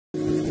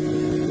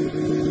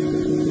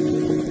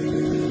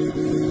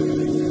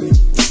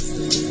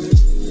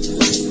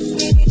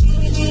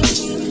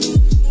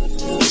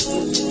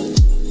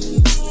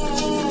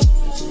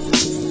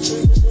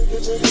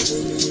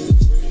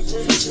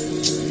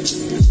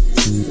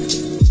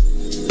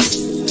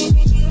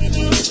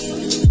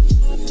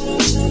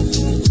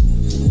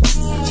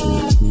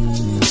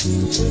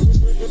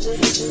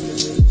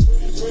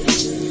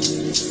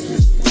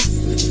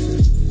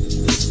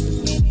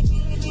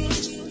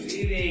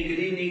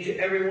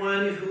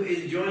everyone who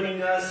is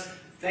joining us.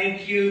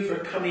 Thank you for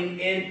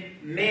coming in.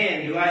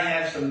 Man, do I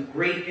have some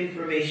great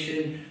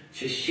information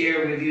to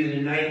share with you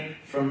tonight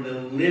from the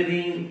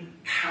living,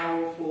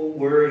 powerful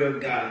Word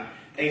of God.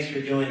 Thanks for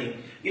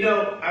joining. You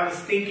know, I was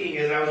thinking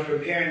as I was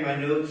preparing my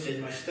notes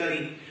and my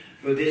study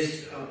for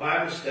this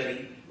Bible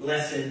study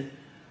lesson,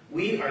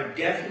 we are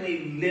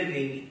definitely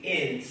living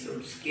in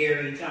some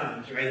scary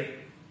times, right?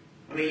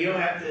 I mean, you don't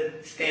have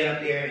to stand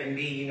up there and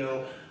be,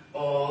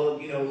 all,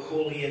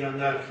 holy and I'm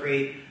not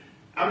afraid.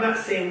 I'm not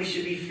saying we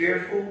should be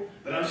fearful,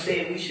 but I'm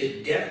saying we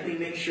should definitely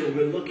make sure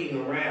we're looking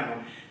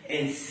around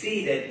and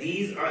see that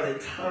these are the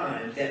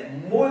times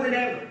that more than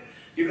ever,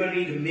 you're going to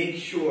need to make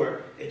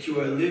sure that you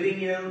are living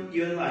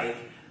your life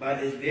by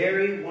this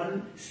very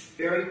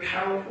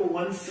powerful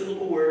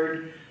one-syllable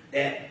word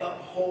that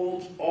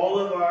upholds all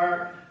of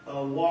our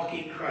walk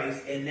in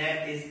Christ, and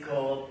that is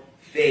called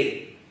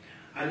faith.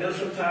 I know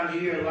sometimes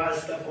you hear a lot of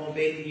stuff on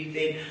faith and you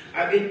think,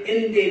 I've been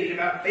inundated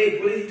about faith.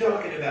 What is he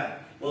talking about?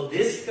 Well,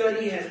 this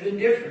study has been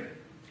different.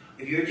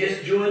 If you're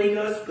just joining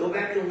us, go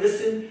back and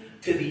listen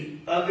to the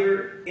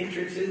other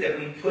entrances that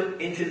we put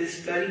into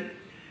this study.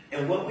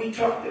 And what we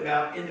talked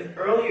about in the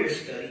earlier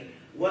study,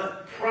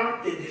 what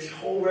prompted this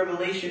whole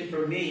revelation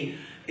for me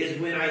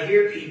is when I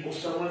hear people,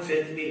 someone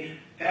said to me,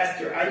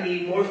 Pastor, I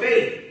need more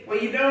faith. Well,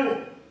 you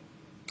don't.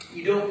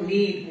 You don't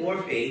need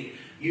more faith.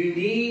 You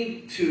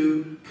need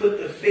to put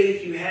the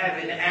faith you have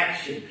into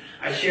action.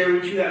 I shared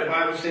with you how the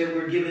Bible said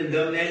we're given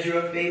the measure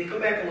of faith. Go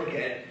back and look at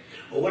it.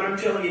 But what I'm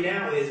telling you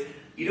now is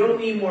you don't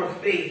need more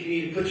faith. You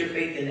need to put your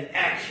faith into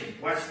action.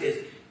 Watch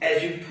this.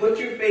 As you put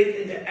your faith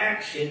into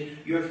action,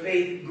 your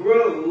faith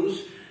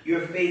grows,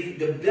 your faith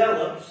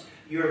develops,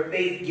 your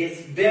faith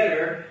gets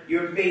better,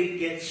 your faith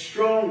gets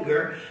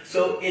stronger.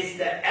 So it's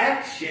the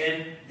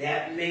action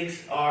that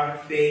makes our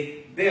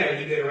faith better.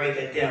 You better write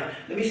that down.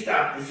 Let me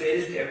stop and say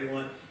this to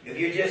everyone. If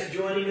you're just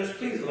joining us,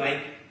 please like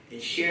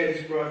and share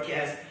this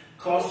broadcast.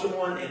 Call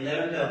someone and let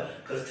them know.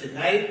 Because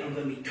tonight I'm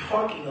going to be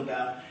talking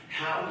about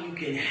how you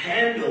can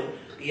handle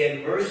the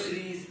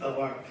adversities of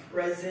our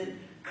present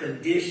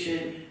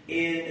condition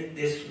in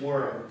this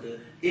world. The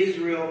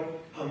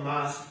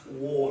Israel-Hamas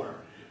war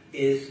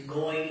is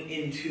going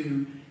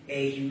into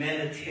a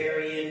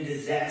humanitarian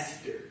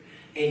disaster.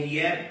 And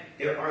yet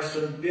there are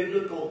some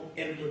biblical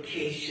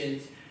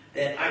implications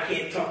that I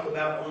can't talk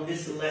about on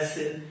this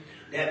lesson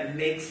that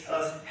makes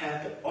us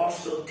have to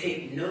also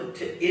take note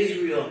to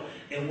Israel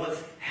and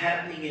what's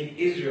happening in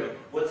Israel,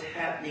 what's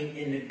happening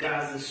in the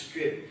Gaza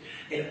Strip.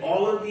 And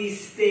all of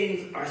these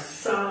things are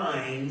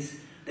signs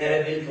that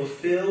have been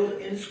fulfilled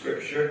in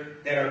Scripture,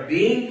 that are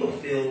being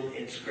fulfilled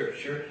in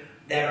Scripture,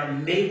 that are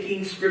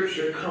making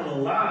Scripture come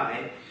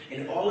alive.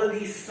 And all of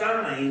these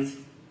signs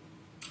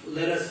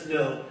let us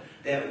know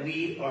that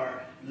we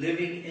are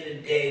living in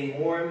a day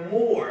more and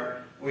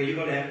more where you're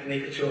going to have to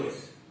make a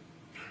choice.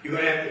 You're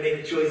going to have to make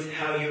a choice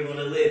how you're going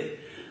to live.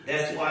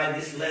 That's why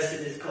this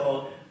lesson is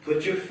called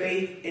Put Your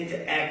Faith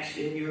into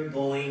Action. You're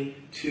going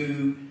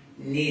to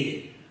need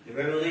it. The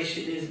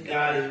revelation is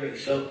God is ready.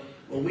 So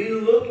when we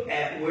look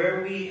at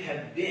where we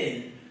have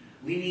been,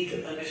 we need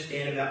to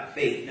understand about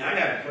faith. Now I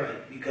got to pray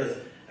because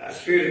the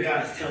Spirit of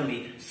God is telling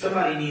me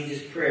somebody needs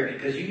this prayer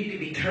because you need to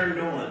be turned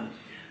on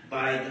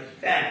by the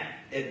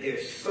fact that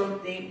there's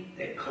something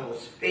that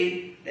calls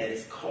faith, that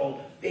is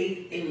called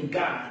faith in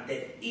God,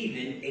 that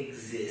even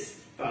exists.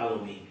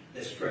 Follow me.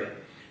 Let's pray.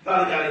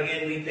 Father God,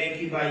 again, we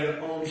thank you by your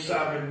own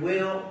sovereign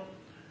will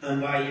and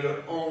by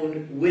your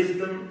own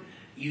wisdom.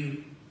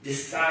 You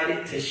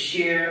decided to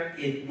share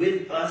it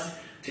with us,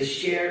 to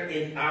share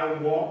in our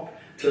walk,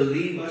 to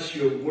leave us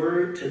your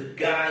word, to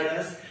guide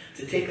us,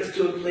 to take us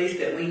to a place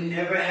that we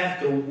never have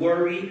to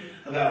worry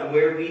about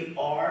where we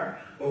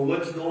are or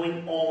what's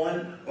going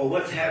on or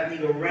what's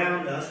happening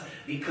around us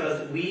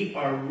because we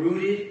are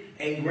rooted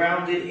and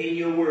grounded in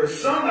your word.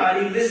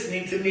 Somebody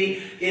listening to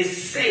me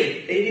is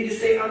safe. They need to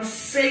say, I'm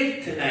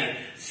safe tonight.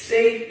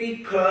 Safe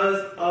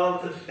because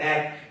of the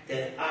fact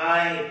that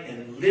I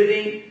am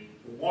living,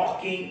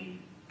 walking,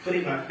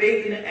 putting my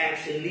faith into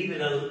action,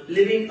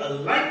 living a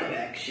life of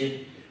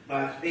action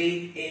by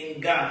faith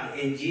in God.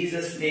 In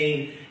Jesus'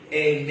 name,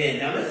 amen.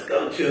 Now let's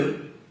go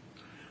to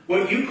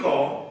what you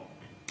call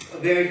a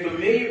very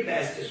familiar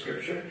passage of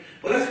Scripture.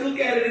 But let's look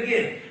at it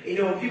again.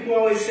 When people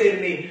always say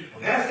to me,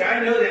 well, Pastor,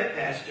 I know that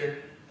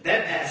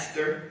that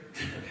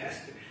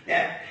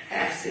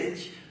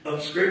passage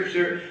of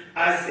Scripture.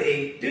 I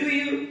say, do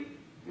you?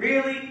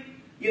 Really?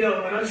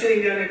 When I'm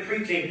sitting down there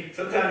preaching,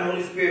 sometimes the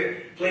Holy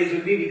Spirit plays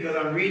with me because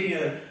I'm reading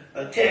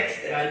a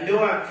text that I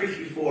know I've preached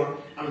before.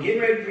 I'm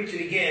getting ready to preach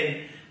it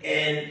again,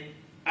 and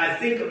I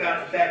think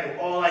about the fact of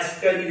all I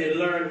studied and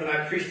learned when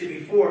I preached it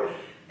before,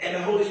 and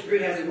the Holy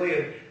Spirit has a way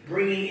of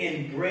bringing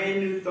in brand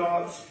new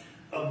thoughts,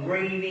 of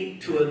bringing me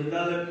to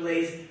another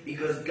place,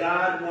 because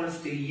God wants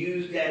to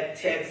use that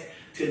text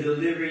to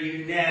deliver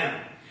you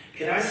now.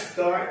 Can I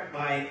start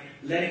by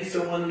letting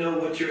someone know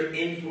what you're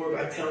in for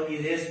by telling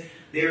you this?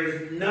 There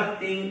is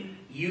nothing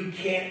you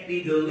can't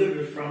be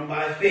delivered from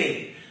by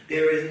faith.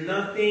 There is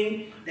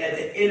nothing that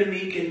the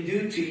enemy can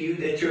do to you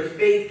that your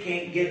faith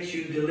can't get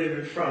you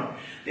delivered from.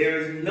 There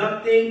is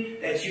nothing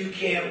that you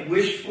can't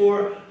wish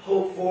for,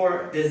 hope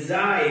for,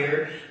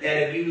 desire,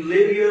 that if you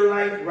live your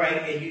life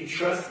right and you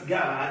trust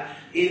God,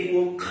 it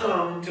will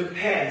come to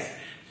pass.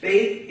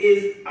 Faith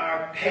is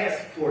our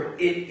passport.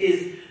 It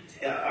is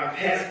our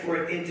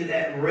passport into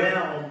that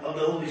realm of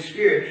the Holy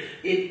Spirit.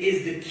 It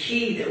is the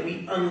key that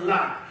we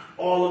unlock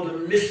all of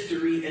the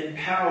mystery and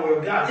power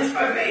of God just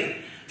by faith.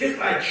 Just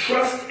by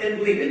trust and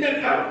belief. Isn't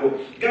that powerful?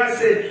 God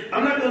said,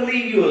 I'm not going to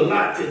leave you a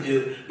lot to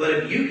do, but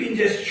if you can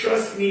just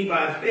trust me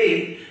by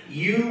faith,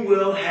 you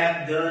will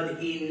have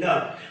done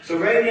enough. So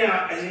right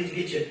now, I need to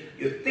get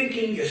your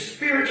thinking, your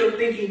spiritual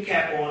thinking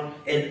cap on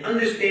and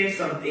understand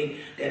something,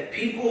 that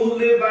people who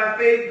live by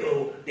faith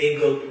they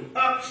go through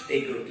ups,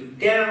 they go through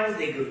downs,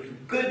 they go through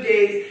good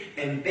days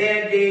and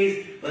bad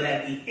days, but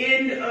at the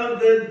end of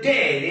the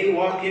day, they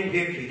walk in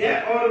victory.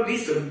 That ought to be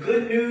some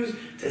good news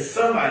to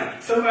somebody.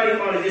 Somebody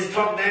ought to just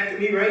talk back to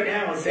me right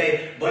now and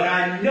say, but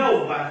I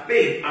know by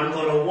faith I'm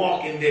going to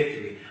walk in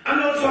victory. I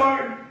know it's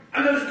hard.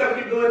 I know the stuff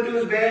you're going through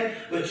is bad,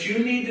 but you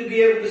need to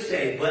be able to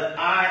say, but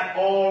I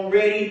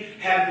already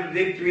have the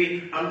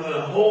victory. I'm going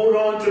to hold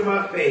on to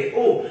my faith.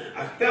 Oh,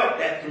 I felt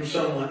that from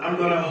someone. I'm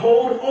going to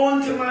hold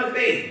on to my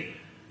faith.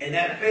 And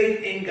that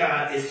faith in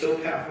God is so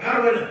powerful.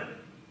 How do I know?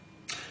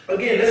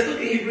 Again, let's look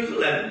at Hebrews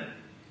 11.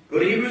 Go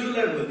to Hebrews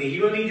 11 with me.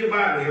 You don't need your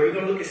Bible here. We're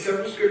going to look at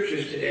several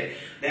scriptures today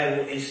that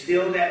will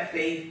instill that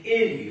faith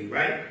in you,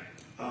 right?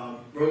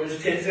 Romans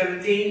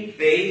 10:17,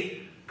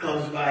 faith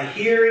comes by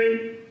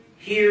hearing,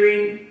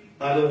 hearing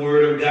by the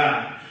word of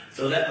God.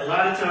 So that a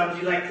lot of times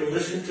you like to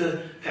listen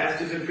to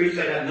pastors and preachers.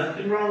 I got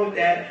nothing wrong with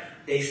that.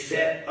 They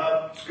set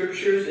up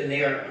scriptures and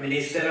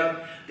they set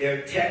up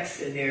their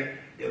texts and their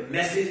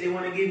message they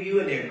want to give you,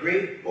 and they're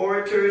great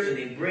orators, and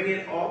they bring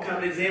in all kinds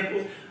of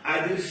examples.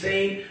 I do the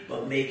same,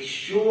 but make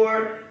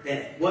sure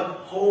that what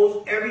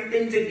holds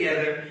everything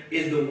together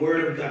is the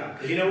Word of God.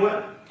 Because you know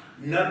what?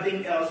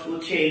 Nothing else will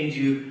change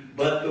you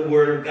but the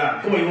Word of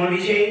God. Come on, you want to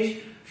be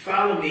changed?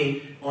 Follow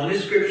me on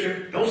this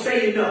scripture. Don't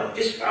say you know.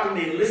 Just follow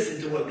me and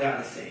listen to what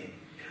God is saying.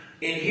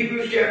 In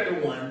Hebrews chapter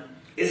 1,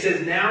 it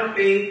says, now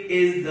faith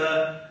is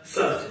the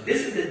substance.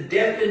 This is the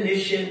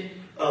definition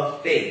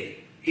of faith.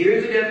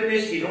 Here's the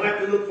definition. You don't have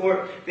to look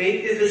for it.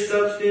 Faith is the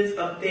substance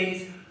of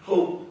things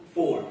hoped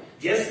for.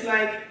 Just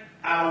like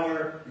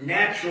our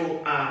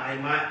natural eye,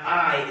 my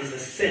eye is a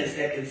sense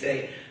that can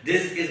say,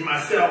 this is my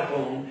cell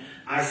phone.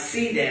 I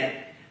see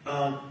that.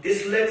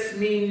 This lets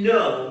me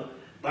know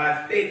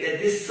by faith that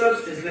this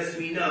substance lets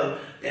me know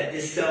that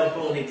this cell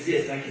phone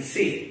exists. I can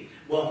see it.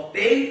 Well,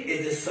 faith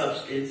is the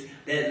substance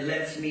that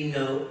lets me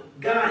know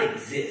God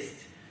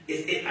exists.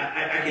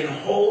 I can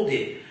hold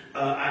it.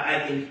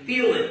 I can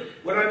feel it.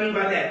 What I mean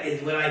by that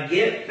is when I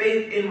get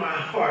faith in my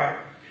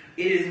heart,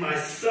 it is my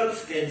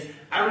substance.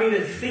 I don't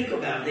even think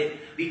about it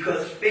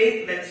because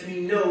faith lets me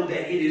know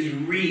that it is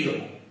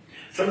real.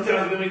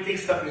 Sometimes when we think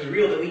stuff is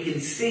real that we can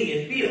see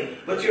and feel.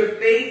 But your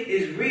faith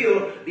is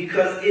real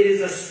because it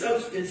is a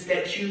substance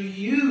that you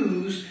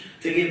use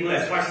to get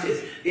blessed. Watch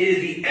this. It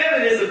is the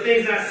evidence of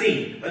things not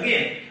seen.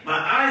 Again, my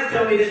eyes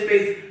tell me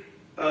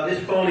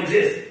this phone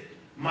exists.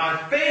 My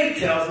faith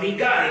tells me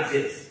God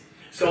exists.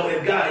 So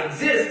if God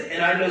exists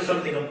and I know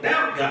something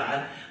about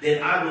God,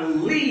 then I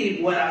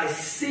believe what I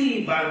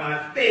see by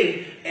my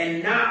faith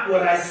and not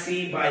what I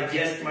see by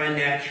just my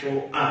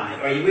natural eye.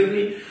 Are you with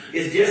me?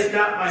 It's just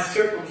not my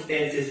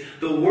circumstances.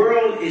 The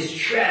world is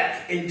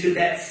trapped into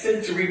that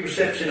sensory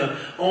perception of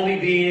only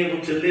being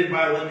able to live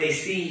by what they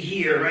see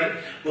here, right?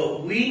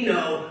 But we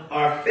know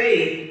our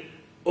faith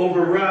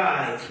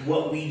overrides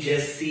what we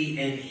just see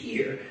and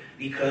hear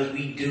because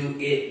we do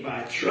it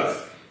by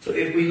trust. So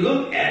if we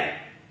look at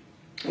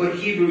what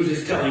Hebrews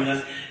is telling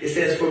us, it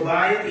says, for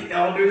by it the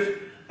elders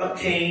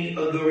obtained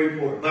a good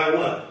report. By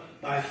what?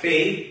 By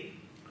faith.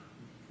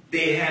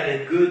 They had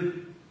a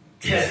good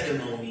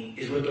testimony,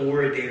 is what the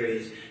word there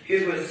is.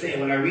 Here's what it's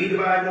saying. When I read the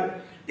Bible,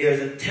 there's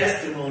a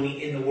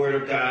testimony in the Word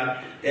of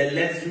God that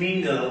lets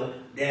me know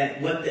that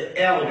what the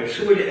elders,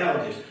 who are the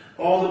elders?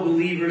 All the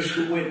believers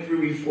who went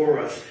through before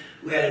us,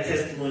 who had a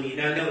testimony.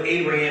 And I know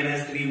Abraham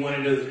has to be one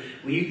of those.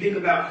 When you think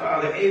about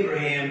Father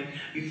Abraham,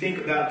 you think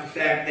about the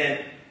fact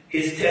that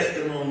his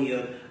testimony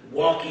of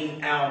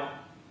walking out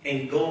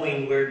and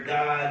going where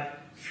God,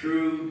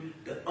 through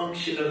the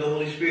unction of the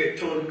Holy Spirit,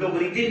 told him to go.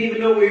 But he didn't even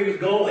know where he was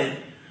going.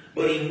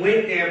 But he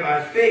went there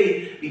by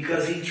faith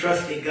because he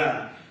trusted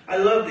God. I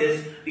love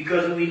this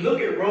because when we look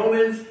at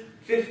Romans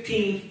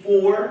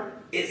 15:4,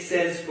 it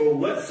says, for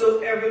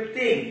whatsoever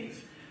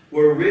things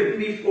were written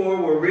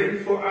before were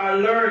written for our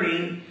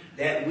learning,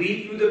 that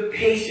we through the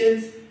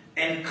patience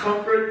and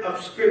comfort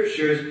of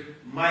scriptures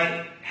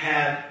might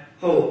have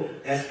hope.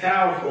 That's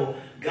powerful.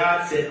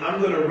 God said,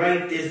 I'm going to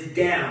write this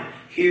down.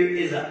 Here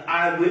is an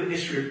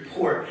eyewitness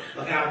report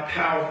of how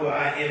powerful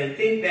I am. And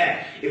think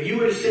back, if you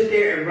were to sit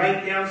there and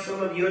write down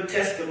some of your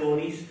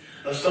testimonies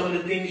of some of the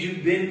things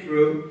you've been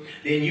through,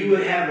 then you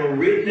would have a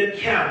written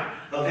account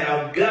of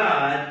how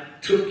God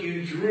took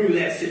you through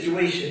that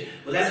situation.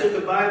 Well, that's what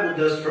the Bible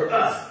does for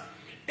us.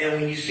 And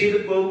when you see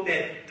the book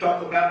that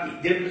talk about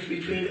the difference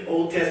between the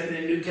Old Testament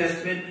and New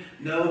Testament,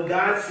 no,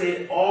 God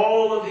said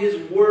all of his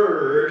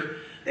word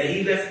that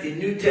he lets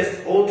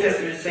the Old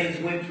Testament saints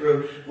went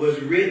through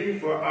was written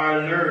for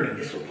our learning.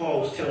 That's what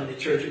Paul was telling the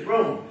church at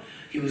Rome.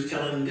 He was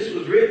telling them this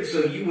was written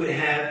so you would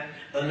have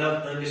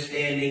enough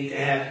understanding to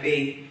have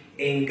faith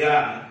in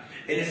God.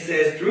 And it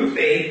says, through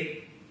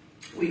faith,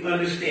 we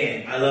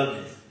understand. I love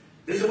this.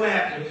 This is what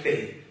happens with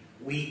faith.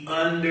 We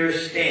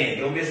understand.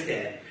 Don't miss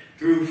that.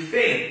 Through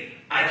faith.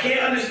 I can't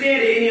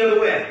understand it any other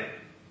way.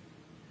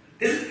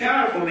 This is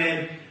powerful,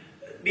 man,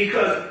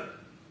 because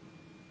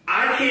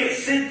I can't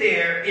sit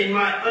there in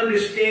my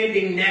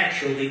understanding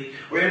naturally,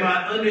 or in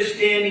my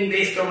understanding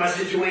based on my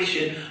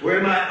situation, or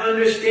in my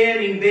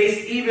understanding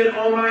based even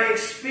on my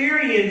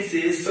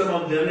experiences, some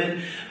of them,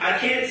 and I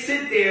can't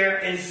sit there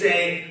and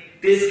say,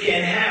 this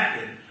can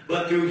happen.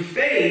 But through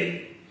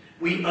faith,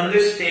 we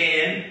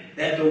understand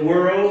that the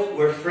worlds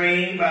were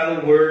framed by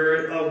the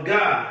word of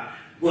God.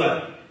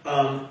 What?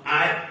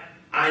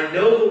 I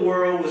know the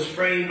world was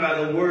framed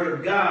by the word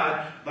of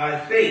God by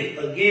faith.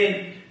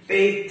 Again,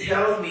 faith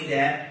tells me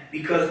that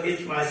because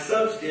it's my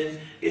substance,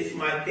 it's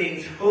my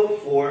things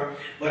hoped for,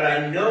 but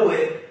I know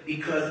it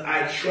because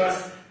I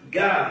trust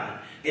God.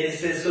 And it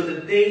says, so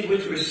the things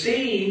which were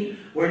seen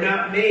were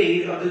not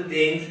made of the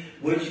things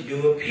which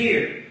do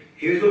appear.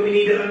 Here's what we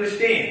need to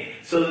understand.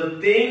 So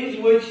the things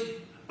which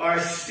are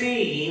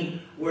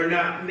seen were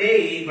not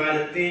made by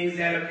the things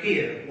that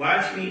appear.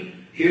 Watch me.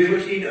 Here's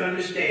what you need to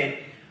understand.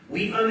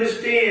 We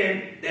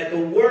understand that the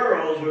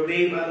worlds were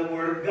made by the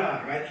word of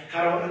God, right?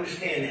 How do I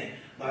understand that?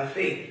 By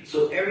faith.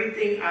 So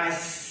everything I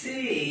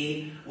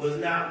see was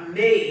not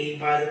made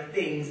by the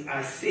things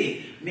I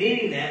see.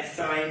 Meaning that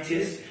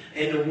scientists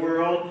and the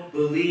world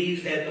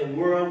believes that the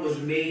world was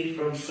made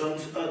from some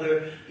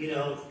other,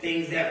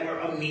 things that were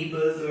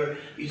amoebas, or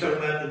you talk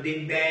about the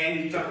Big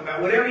Bang, you talk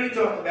about whatever you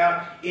talk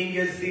about in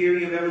your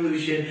theory of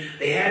evolution,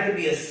 they had to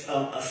be a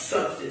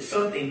substance,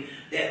 something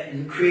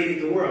that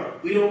created the world.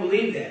 We don't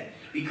believe that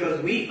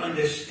because we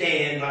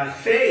understand by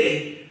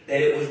faith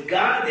that it was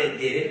God that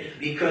did it,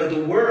 because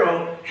the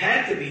world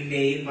had to be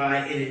made by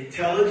an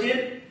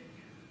intelligent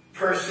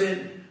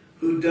person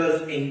who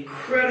does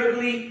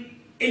incredibly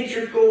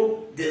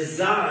integral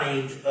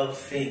designs of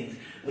things.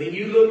 When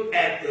you look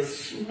at the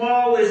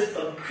smallest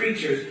of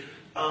creatures,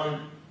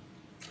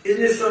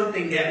 isn't this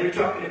something that we're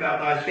talking about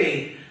by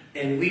faith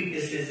and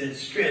weaknesses and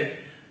strength?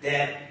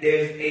 That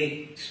there's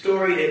a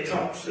story that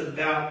talks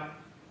about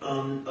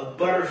a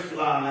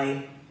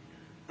butterfly.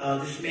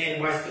 This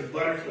man watched a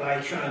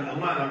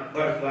monarch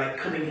butterfly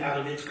coming out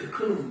of its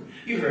cocoon.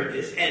 You heard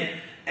this. And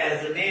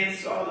as the man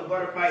saw the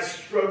butterfly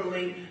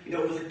struggling,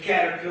 it was a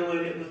caterpillar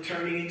and it was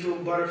turning into a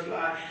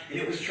butterfly and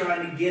it was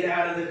trying to get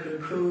out of the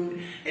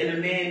cocoon. And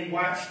the man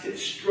watched it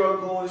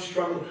struggle and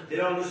struggle.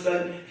 Then all of a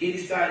sudden he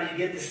decided to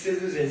get the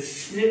scissors and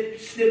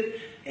snip,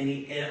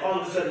 and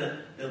all of a sudden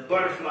the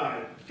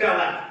butterfly fell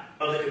out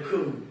of the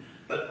cocoon.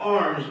 But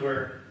arms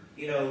were,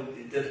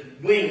 the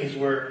wings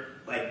were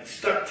like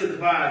stuck to the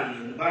body,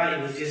 and the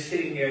body was just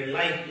sitting there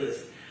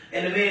lifeless.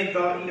 And the man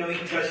thought,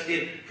 he touched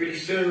it, pretty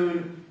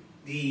soon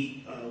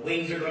the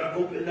wings are going to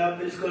open up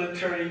and it's going to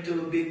turn into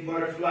a big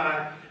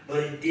butterfly. But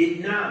it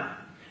did not.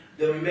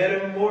 The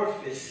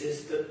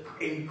metamorphosis, the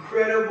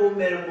incredible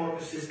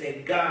metamorphosis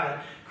that God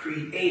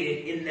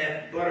created in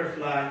that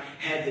butterfly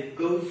had to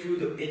go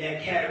through in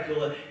that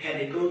caterpillar, had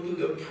to go through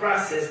the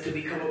process to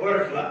become a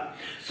butterfly.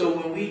 So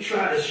when we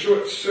try to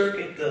short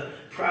circuit the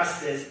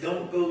process,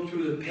 don't go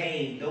through the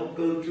pain, don't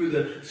go through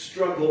the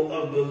struggle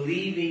of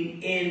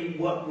believing in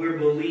what we're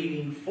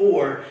believing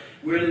for.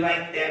 We're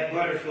like that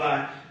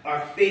butterfly.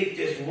 Our faith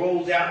just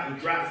rolls out and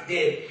drops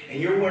dead.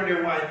 And you're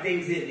wondering why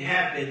things didn't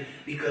happen,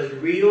 because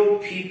real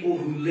people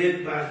who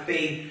live by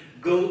faith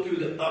go through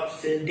the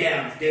ups and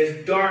downs.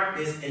 There's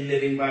darkness in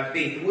living by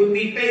faith. It wouldn't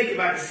be faith if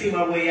I could see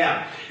my way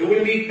out. It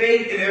wouldn't be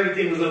faith if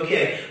everything was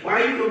okay.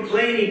 Why are you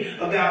complaining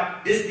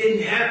about this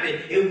didn't happen?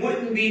 It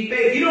wouldn't be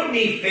faith. You don't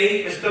need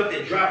faith for stuff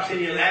that drops in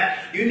your lap.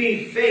 You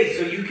need faith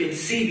so you can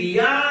see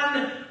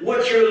beyond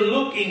what you're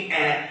looking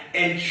at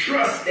and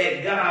trust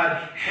that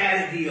God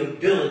has the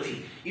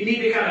ability. You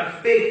need the kind of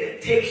faith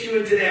that takes you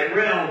into that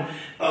realm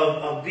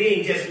of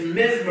being just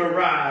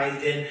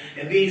mesmerized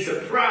and being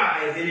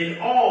surprised and in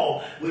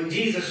awe when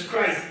Jesus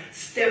Christ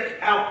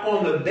stepped out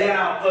on the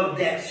bow of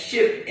that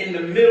ship in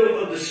the middle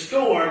of the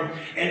storm,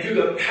 and through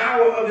the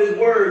power of his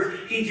words,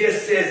 he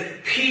just says,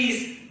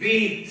 "Peace,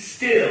 be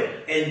still."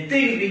 And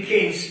things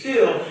became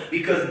still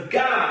because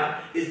God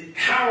is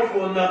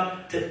powerful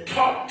enough to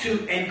talk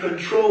to and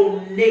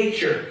control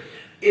nature.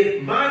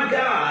 If my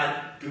God,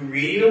 through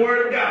reading the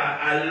Word of God,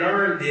 I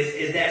learned this,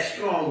 is that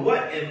strong,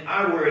 what am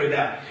I worried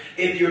about?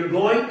 If you're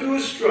going through a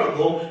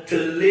struggle to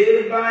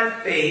live by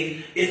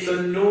faith, it's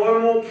a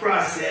normal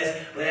process,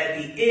 but at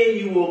the end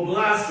you will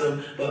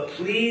blossom. But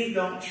please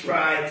don't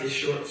try to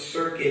short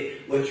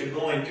circuit what you're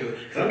going through.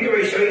 Because I'm getting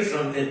ready to show you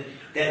something.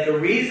 that the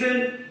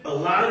reason a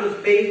lot of the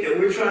faith that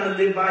we're trying to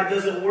live by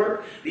doesn't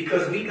work,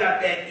 because we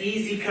got that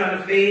easy kind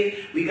of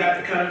faith. We got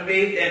the kind of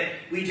faith that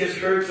we just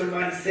heard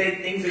somebody say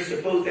things are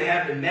supposed to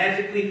happen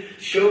magically.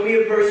 Show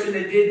me a person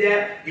that did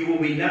that. You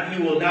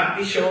will not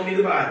be showing me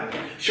the Bible.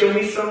 Show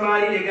me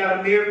somebody that got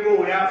a miracle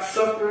without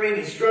suffering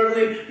and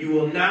struggling. You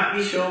will not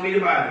be showing me the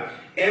Bible.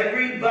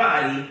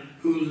 Everybody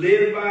who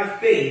lived by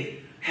faith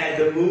had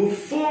to move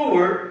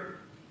forward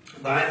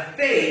by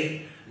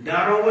faith,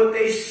 not on what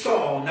they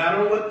saw, not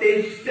on what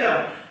they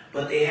felt,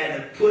 but they had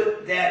to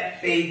put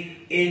that faith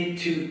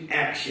into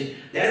action.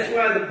 That's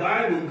why the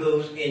Bible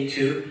goes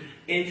into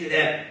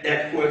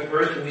that fourth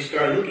verse. When we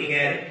start looking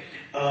at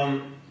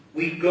it,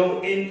 we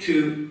go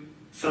into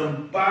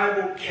some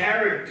Bible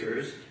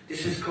characters.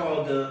 This is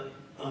called the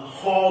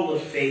Hall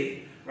of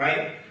Faith,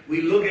 right?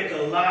 We look at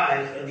the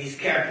lives of these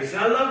characters.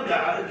 And I love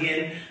God.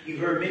 Again, you've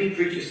heard many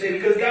preachers say,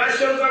 because God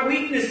shows our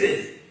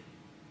weaknesses.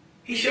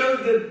 He shows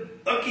the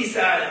ucky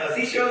side of us.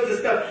 He shows the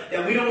stuff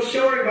that we don't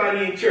show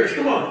everybody in church.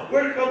 Come on,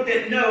 we're the folk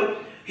that know.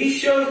 He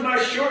shows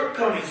my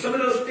shortcomings. Some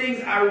of those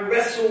things I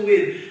wrestle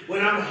with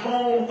when I'm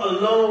home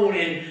alone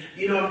and,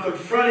 I'm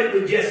confronted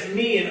with just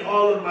me and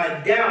all of my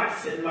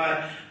doubts and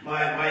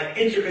my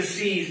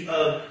intricacies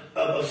of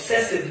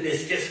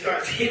obsessiveness just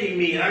starts hitting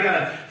me, and I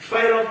gotta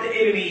fight off the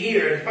enemy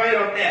here and fight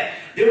off that.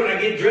 Then when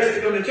I get dressed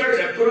to come to church,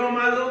 I put on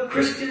my little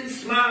Christian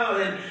smile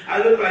and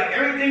I look like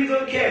everything's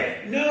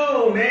okay.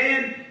 No,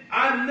 man.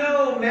 I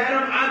know,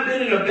 madam, I've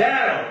been in a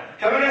battle.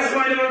 Have I got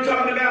somebody know what I'm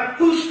talking about?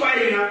 Who's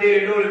fighting out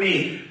there to know to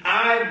me?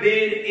 I've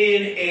been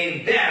in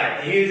a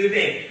battle. And here's the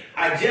thing.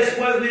 I just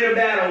wasn't in a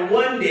battle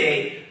one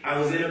day. I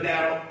was in a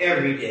battle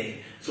every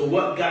day. So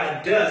what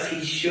God does,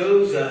 he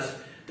shows us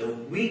the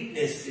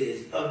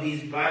weaknesses of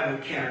these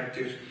Bible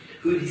characters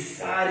who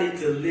decided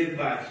to live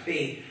by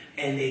faith,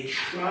 and they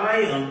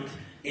triumphed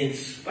in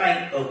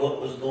spite of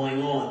what was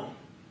going on.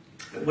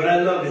 What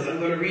I love is I'm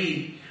going to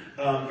read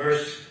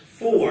verse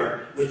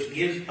 4, which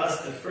gives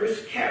us the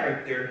first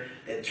character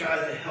that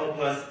tries to help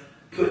us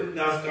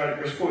I'll start at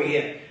verse 4,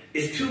 yeah.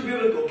 It's two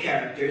biblical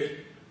characters,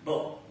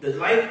 but the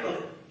life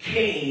of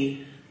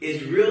Cain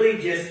is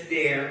really just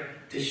there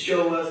to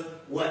show us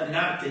what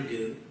not to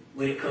do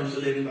when it comes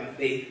to living by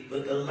faith.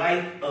 But the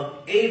life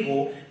of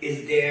Abel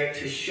is there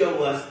to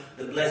show us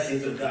the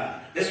blessings of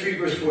God. Let's read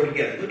verse 4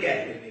 together. Look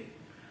at it with me.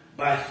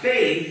 By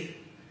faith,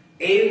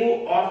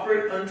 Abel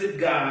offered unto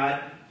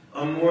God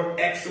a more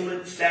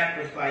excellent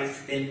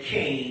sacrifice than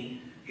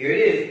Cain. Here it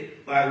is.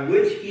 By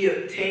which he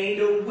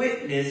obtained a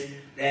witness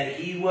that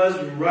he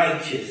was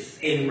righteous,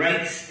 in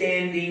right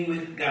standing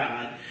with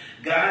God.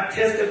 God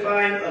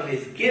testifying of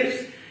his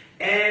gifts,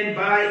 and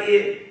by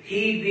it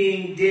he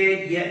being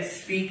dead yet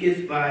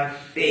speaketh by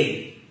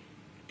faith.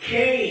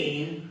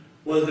 Cain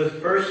was the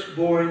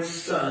firstborn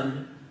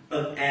son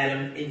of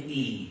Adam and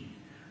Eve.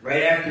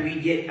 Right after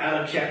we get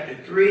out of chapter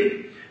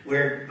 3,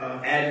 where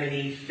Adam and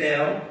Eve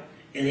fell,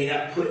 and they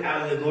got put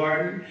out of the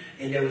garden,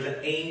 and there was an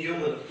angel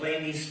with a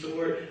flaming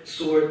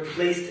sword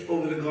placed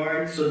over the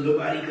garden so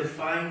nobody could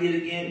find it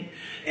again.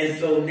 And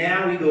so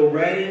now we go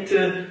right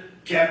into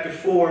chapter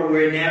 4,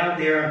 where now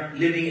they're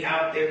living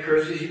out their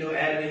curses.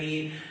 Adam and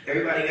Eve,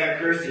 everybody got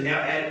cursed, and now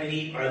Adam and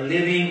Eve are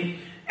living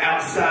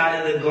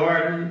outside of the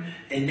garden.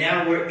 And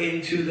now we're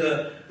into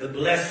the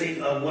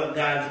blessing of what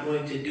God's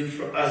going to do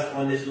for us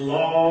on this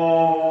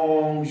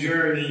long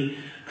journey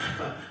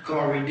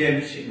called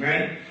redemption,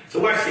 right? So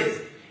watch this.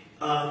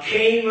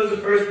 Cain was the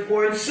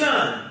firstborn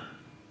son,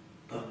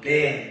 but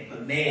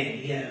man,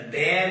 he had a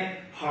bad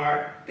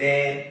heart,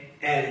 bad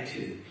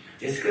attitude.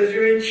 Just because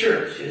you're in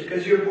church, just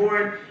because you're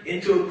born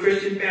into a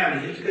Christian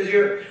family, just because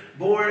you're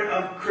born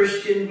of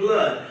Christian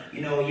blood,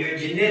 your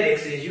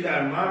genetics is you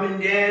got a mom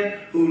and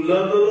dad who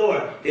love the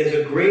Lord. There's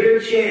a greater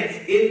chance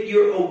if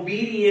you're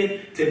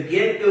obedient to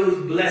get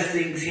those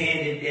blessings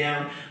handed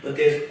down, but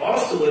there's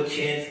also a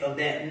chance of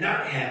that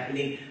not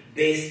happening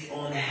based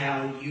on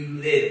how you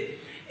live.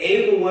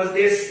 Abel was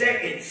their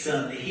second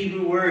son. The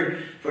Hebrew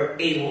word for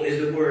Abel is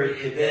the word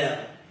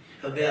Hebel,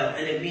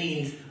 and it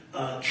means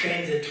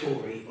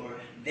transitory or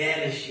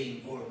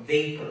vanishing or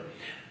vapor.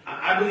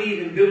 I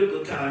believe in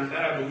biblical times,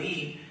 not I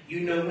believe, we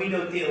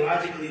know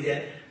theologically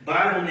that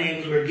Bible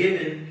names were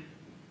given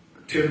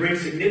to bring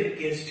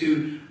significance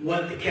to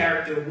what the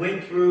character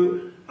went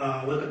through,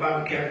 what the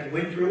Bible character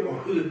went through, or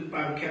who the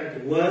Bible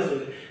character was, or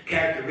the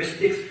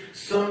characteristics.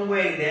 Some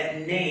way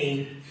that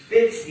name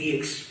fits the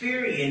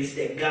experience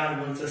that God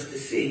wants us to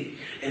see.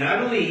 And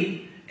I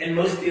believe, and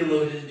most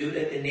theologians do,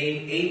 that the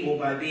name Abel,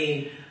 by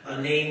being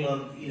a name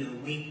of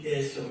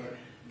weakness or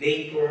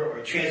vapor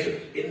or transfer,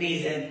 it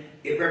means that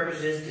it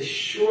represents the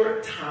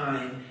short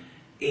time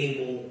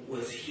Abel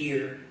was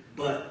here,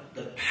 but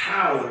the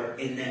power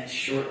in that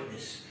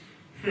shortness.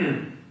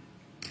 Can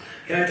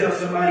I tell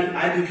somebody,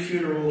 I do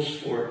funerals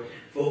for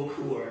folk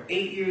who are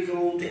 8 years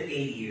old to 80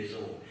 years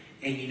old.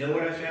 And you know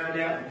what I found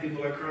out when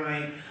people are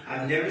crying?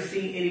 I've never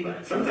seen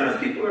anybody. Sometimes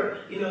people are,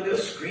 they'll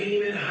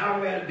scream and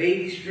holler at a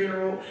baby's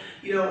funeral.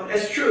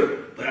 That's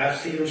true. But I've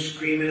seen them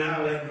scream and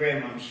holler at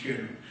grandma's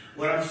funeral.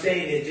 What I'm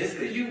saying is just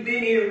because you've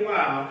been here a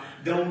while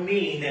don't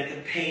mean that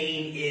the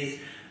pain is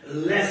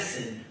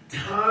lessened.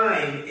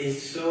 Time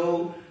is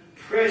so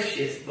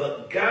precious,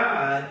 but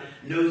God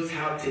knows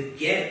how to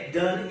get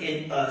done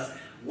in us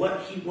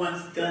what he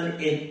wants done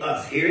in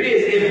us. Here it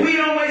is. If we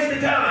don't waste the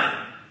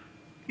time,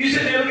 you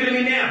sit there looking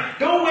at me now.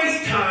 Don't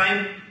waste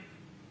time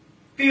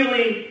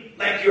feeling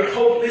like you're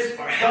hopeless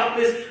or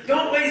helpless.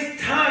 Don't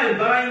waste time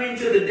buying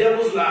into the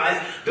devil's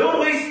lies. Don't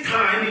waste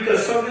time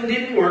because something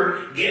didn't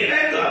work. Get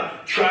back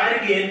up. Try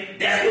it again.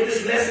 That's what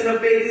this lesson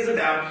of faith is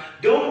about.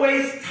 Don't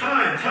waste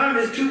time. Time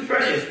is too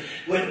precious.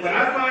 When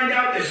I find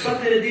out there's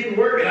something that didn't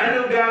work and I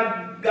know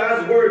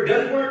God's word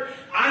does work,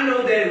 I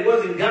know that it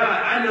wasn't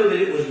God. I know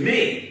that it was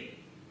me.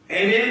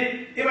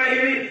 Amen? Anybody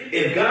hear me?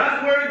 If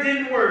God's word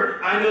didn't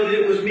work, I know that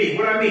it was me.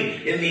 What do I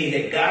mean? It means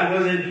that God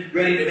wasn't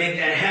ready to make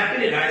that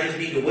happen and I just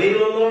need to wait a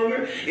little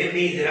longer. It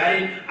means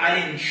that I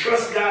didn't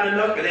trust God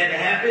enough for that to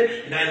happen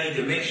and I need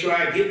to make sure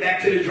I get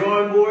back to the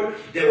drawing board.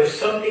 There was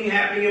something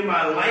happening in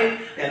my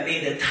life that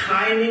made the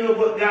timing of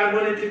what God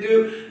wanted to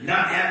do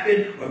not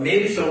happen, or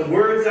maybe some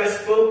words I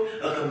spoke,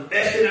 a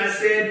confession I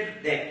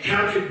said that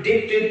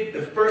contradicted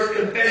the first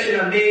confession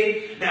I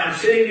made. Now I'm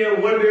sitting there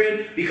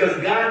wondering, because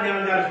God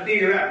now got to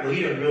figure out, well,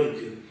 he doesn't really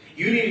do.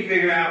 You need to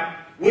figure out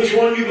which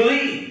one you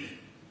believe.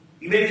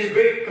 You make this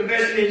great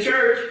confession in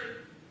church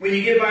when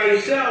you get by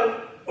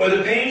yourself, or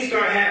the pain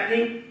start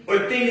happening,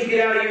 or things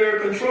get out of your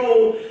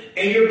control,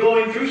 and you're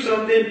going through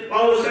something,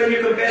 all of a sudden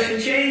your confession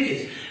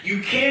changes.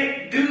 You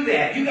can't do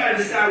that. You got to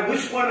decide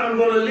which one I'm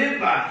going to live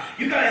by.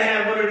 You got to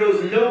have one of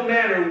those no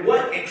matter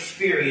what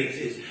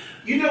experiences.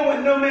 You know what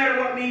no matter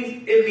what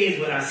means? It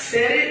means when I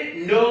said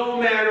it,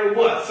 no matter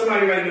what.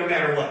 Somebody write no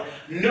matter what.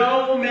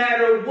 No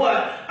matter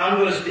what, I'm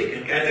going to stick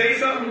it. Can I tell you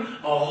something?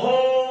 A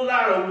whole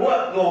lot of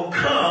what going to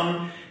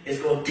come is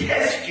going to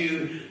test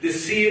you to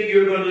see if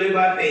you're going to live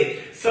by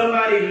faith.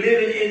 Somebody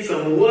living in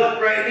some what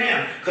right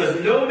now.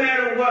 Because no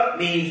matter what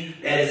means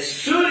that as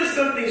soon as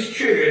something's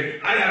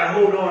triggered, I got to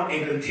hold on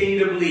and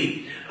continue to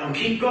believe.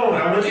 Keep going.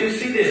 I want you to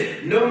see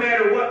this. No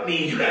matter what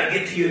means you got to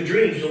get to your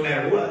dreams no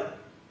matter what.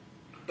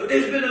 But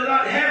there's been a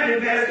lot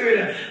happening, Pastor,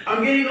 and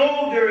I'm getting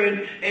older,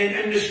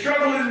 and the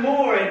struggle is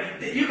more,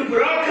 and you can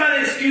put all kinds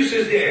of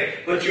excuses there.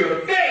 But your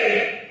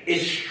faith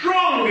is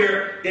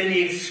stronger than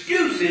the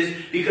excuses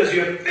because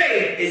your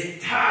faith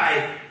is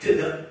tied to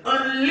the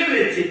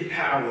unlimited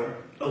power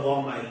of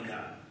Almighty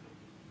God.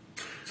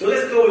 So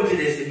let's go into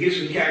this and give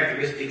some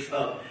characteristics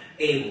of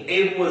Abel.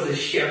 Abel was a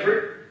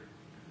shepherd,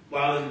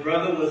 while his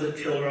brother was a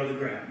tiller of the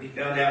ground. We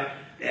found out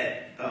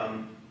that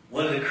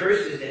one of the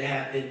curses that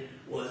happened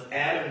was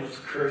Adam was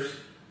cursed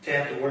to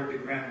have to work the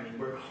ground and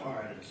work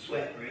hard and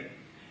sweat, right?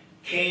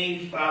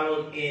 Cain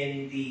followed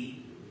in the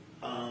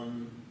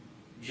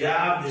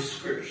job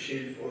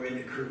description or in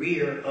the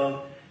career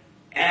of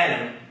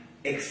Adam,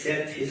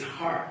 except his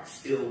heart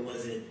still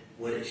wasn't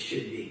what it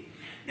should be.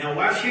 Now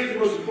watch, here's the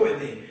most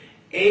important thing.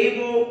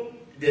 Abel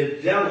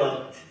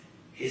developed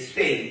his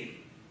faith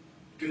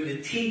through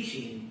the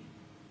teaching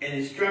and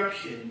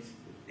instructions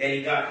that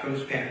he got from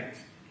his parents.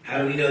 How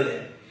do we know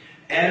that?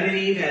 Adam and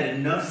Eve had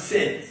enough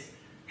sense,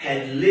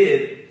 had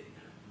lived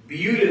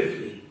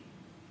beautifully,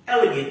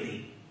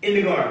 elegantly in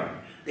the garden.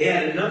 They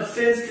had enough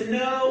sense to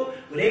know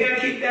when they got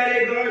kicked out of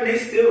that garden, they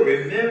still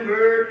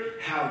remembered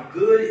how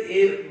good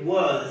it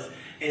was.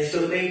 And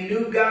so they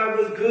knew God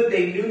was good.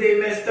 They knew they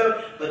messed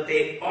up, but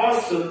they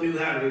also knew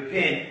how to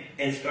repent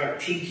and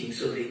start teaching.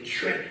 So they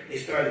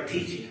started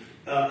teaching.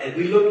 As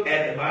we look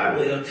at the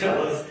Bible, it'll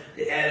tell us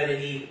that Adam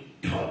and Eve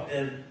taught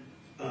them.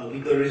 We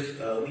go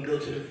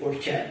to the 4th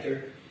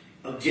chapter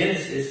of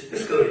Genesis.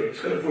 Let's go there.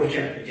 Let's go to the 4th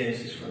chapter of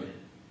Genesis for a minute.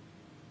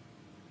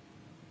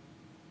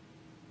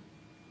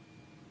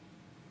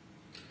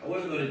 I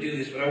wasn't going to do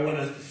this, but I want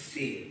us to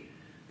see it.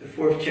 The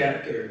 4th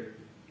chapter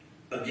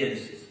of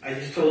Genesis. I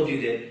just told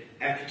you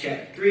that after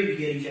chapter 3,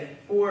 beginning chapter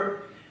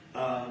 4,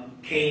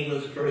 Cain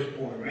was the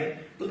firstborn, right?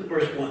 Look at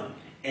verse 1.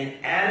 And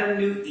Adam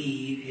knew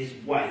Eve, his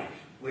wife.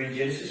 We're in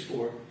Genesis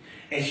 4.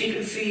 And she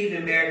conceived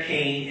and bare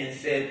Cain and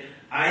said,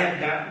 I have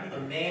gotten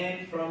a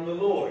man from the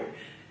Lord.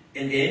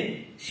 And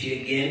then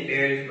she again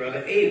bare his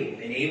brother Abel.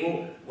 And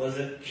Abel was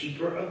a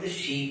keeper of the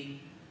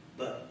sheep,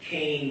 but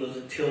Cain was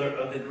a tiller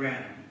of the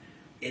ground.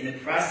 In the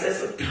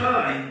process of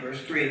time, verse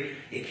 3,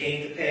 it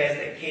came to pass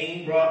that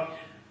Cain brought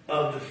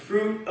of the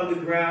fruit of the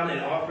ground an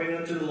offering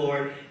unto the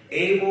Lord.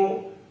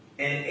 Abel,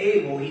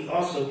 he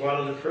also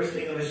brought of the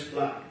firstling of his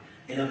flock,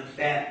 and of the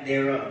fat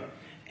thereof.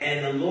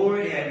 And the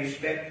Lord had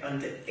respect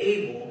unto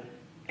Abel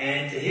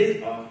and to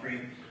his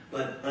offering,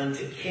 but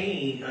unto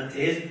Cain, unto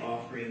his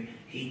offering,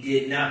 he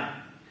did not.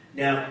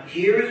 Now,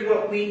 here is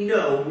what we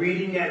know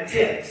reading that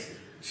text.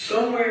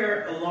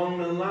 Somewhere along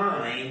the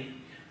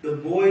line, the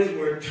boys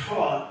were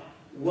taught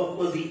what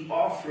was the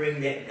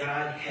offering that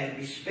God had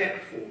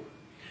respect for.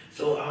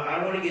 So I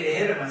don't want to get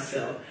ahead of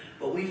myself,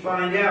 but we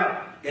find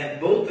out that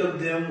both of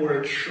them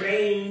were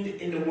trained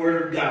in the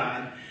Word of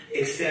God,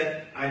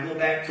 except I go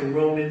back to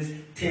Romans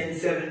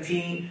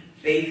 10:17.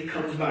 Faith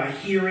comes by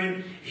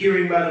hearing,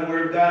 hearing by the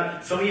Word of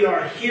God. Some of you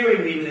are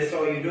hearing me, but that's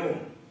all you're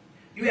doing.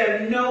 You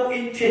have no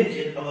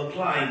intention of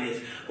applying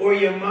this. Or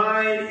your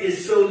mind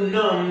is so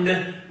numbed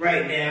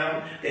right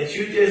now that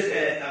you just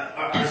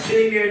are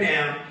sitting there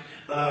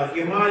now.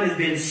 Your mind has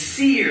been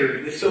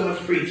seared with so much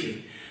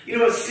preaching. You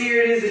know what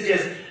seared is? It's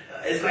just,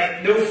 it's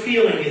like no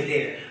feeling is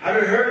there. I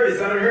done heard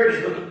this, I done heard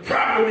this. But the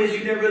problem is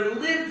you never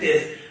lived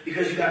this,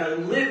 because you got to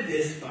live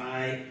this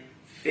by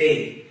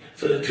faith.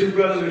 So the two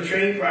brothers were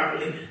trained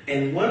properly,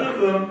 and one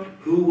of them,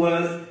 who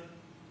was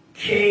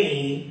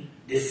Cain,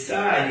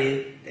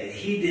 decided that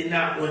he did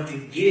not want to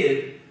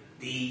give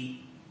the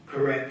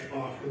correct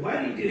offering.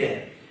 Why did he do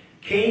that?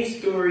 Cain's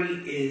story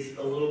is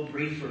a little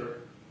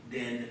briefer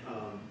than,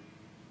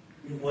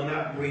 well,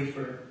 not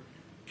briefer.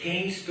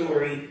 Cain's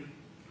story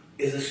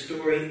is a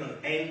story of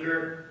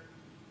anger,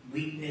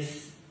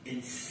 weakness,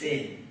 and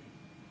sin.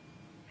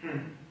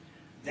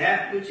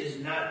 That which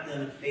is not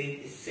done of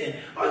faith is sin.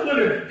 I was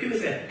wondering, people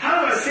say,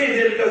 how do I sin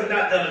just because it's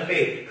not done of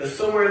faith? Because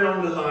somewhere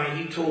along the line,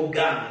 you told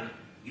God,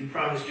 you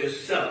promised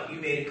yourself, you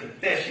made a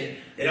confession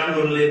that I'm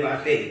going to live by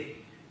faith.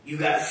 You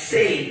got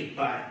saved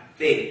by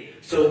faith.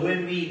 So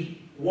when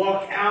we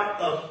walk out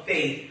of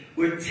faith,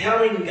 we're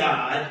telling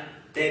God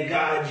that,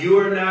 God,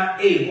 you're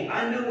not able.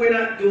 I know we're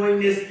not doing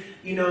this,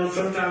 you know,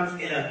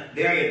 sometimes in a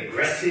very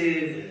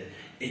aggressive,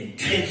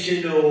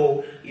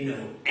 intentional,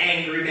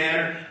 angry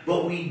manner,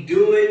 but we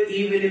do it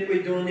even if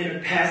we're doing it in a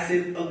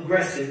passive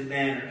aggressive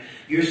manner.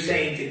 You're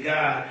saying to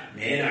God,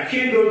 man, I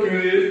can't go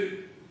through this.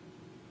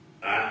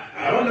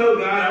 I don't know,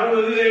 God. I don't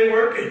know if this ain't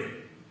working.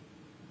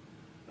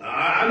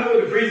 I know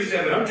what the preacher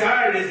said, but I'm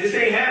tired of this.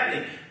 This ain't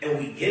happening. And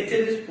we get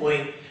to this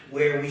point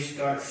where we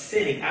start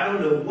sinning. I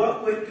don't know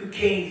what went through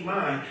Cain's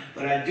mind,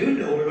 but I do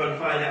know we're going to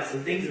find out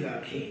some things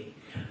about Cain.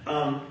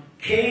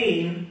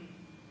 Cain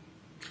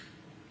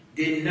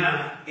did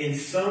not, in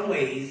some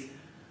ways,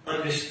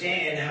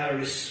 understand how to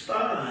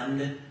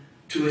respond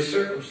to his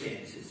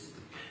circumstances.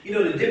 You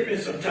know, the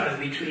difference sometimes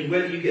between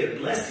whether you get a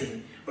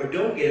blessing or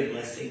don't get a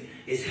blessing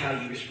is how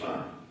you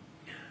respond.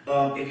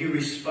 If you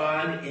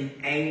respond in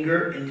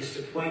anger and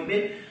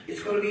disappointment,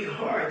 it's going to be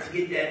hard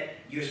to get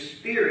your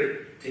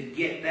spirit to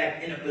get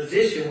back in a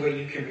position where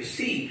you can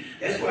receive.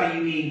 That's why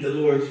you need the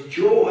Lord's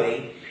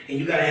joy, and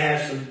you got to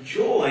have some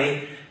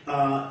joy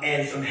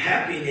and some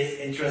happiness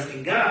in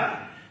trusting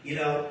God. You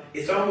know,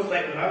 it's almost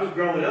like when I was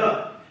growing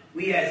up,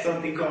 we had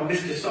something called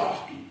Mr.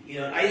 Softy. You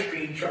know, an ice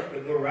cream truck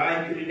would go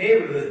riding through the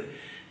neighborhood.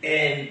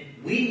 And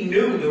we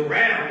knew the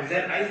rounds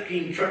that ice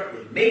cream truck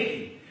was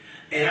making.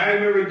 And I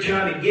remember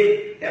trying to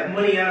get that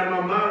money out of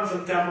my mom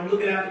sometime. I'm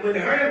looking out the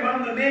window, hurry up,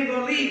 Mom, the man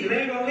gonna leave, the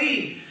man gonna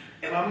leave.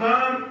 And my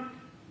mom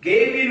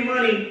gave me the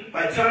money.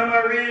 By the time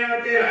I ran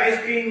out there, the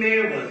ice cream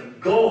man was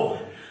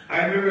gone.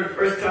 I remember the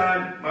first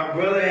time my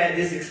brother had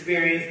this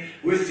experience.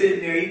 We're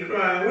sitting there, he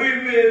crying,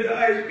 we missed the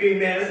ice cream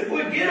man. I said,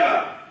 boy, get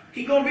up.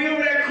 He gonna be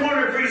over that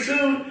corner pretty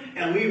soon.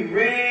 And we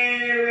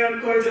ran around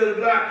the corner to the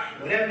block.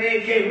 When that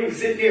man came, we were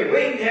sitting there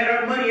waiting, had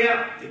our money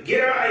out to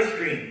get our ice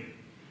cream.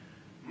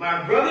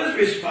 My brother's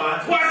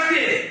response, watch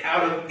this,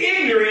 out of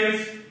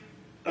ignorance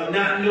of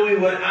not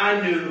knowing what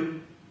I knew,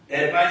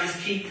 that if I just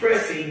keep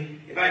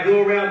pressing, if I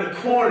go around the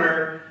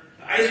corner,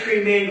 the ice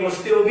cream man gonna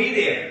still be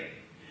there.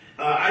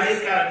 I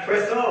just gotta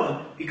press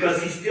on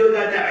because he still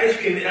got that ice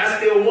cream and I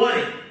still want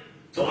it.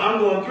 So I'm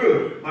going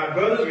through. My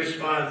brother's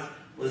response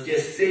was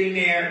just sitting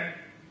there,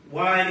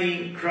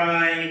 whining,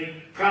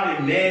 crying,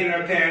 probably mad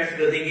at our parents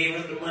because they gave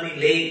us the money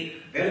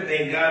late. Better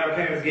thank God our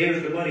parents gave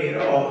us the money at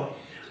all.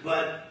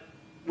 But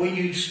when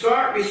you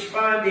start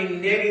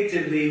responding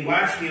negatively,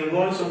 watch me, I'm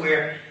going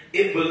somewhere,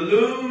 it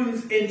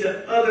balloons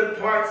into other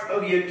parts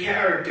of your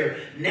character.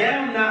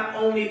 Now not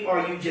only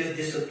are you just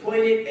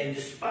disappointed and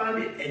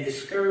despondent and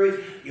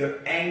discouraged, you're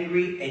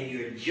angry and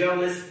you're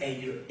jealous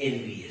and you're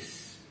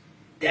envious.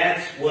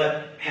 That's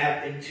what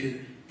happened to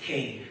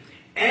Cain.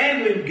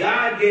 And when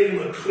God gave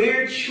him a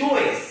clear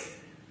choice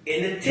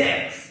in the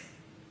text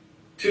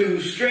to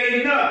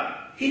straighten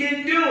up, he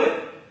didn't do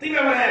it. Think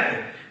about what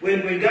happened.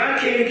 When God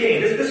came to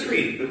Cain, let's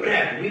read. Look what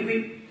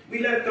happened. We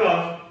left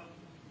off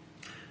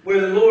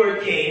where the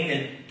Lord came,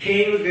 and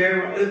Cain was very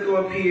wrong. Let's go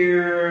up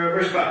here,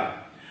 verse 5.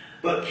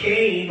 But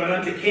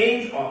unto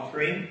Cain's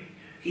offering,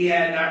 he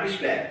had not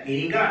respect,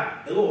 meaning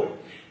God, the Lord.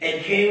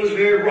 And Cain was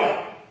very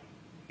wroth,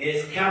 and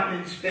his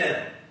countenance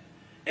fell.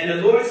 And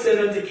the Lord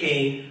said unto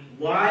Cain,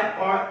 why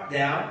art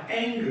thou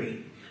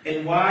angry?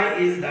 And why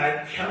is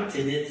thy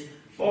countenance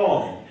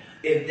fallen?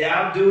 If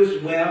thou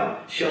doest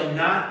well, shall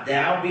not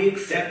thou be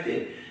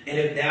accepted? And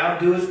if thou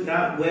doest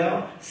not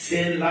well,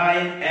 sin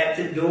lieth at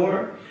the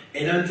door.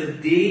 And unto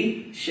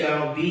thee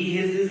shall be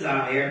his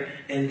desire,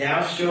 and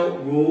thou shalt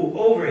rule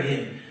over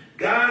him.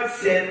 God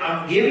said,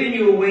 I'm giving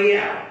you a way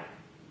out.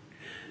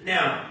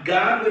 Now,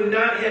 God would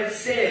not have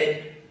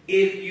said,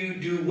 if you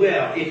do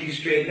well, if you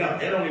straighten up.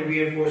 That only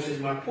reinforces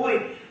my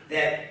point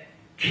that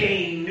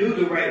Cain knew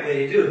the right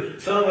way to do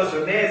it. Some of us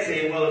are mad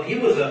saying, well, if he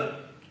was a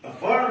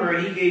farmer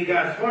and he gave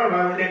God's farm,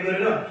 why wasn't that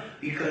good enough?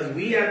 Because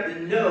we have to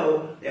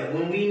know that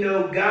when we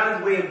know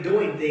God's way of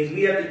doing things,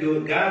 we have to do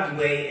it God's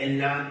way and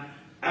not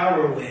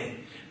our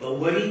way. But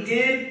what he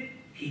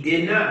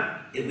did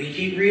not. if we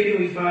keep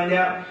reading, we find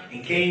out,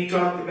 and Cain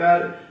talked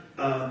about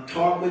it,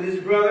 talked with his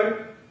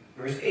brother,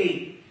 verse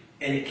 8,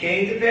 and it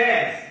came to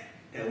pass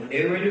that when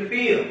they were in the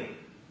field,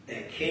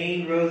 that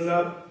Cain rose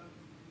up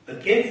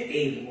against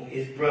Abel,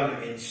 his brother,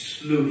 and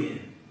slew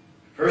him.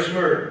 First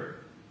murder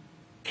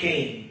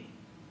came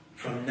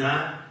from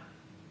not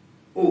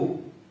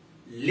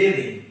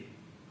living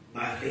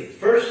by faith.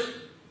 First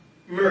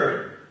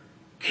murder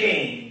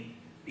came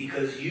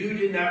because you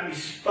did not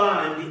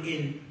respond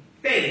in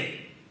faith.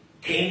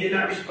 Cain did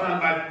not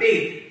respond by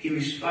faith. He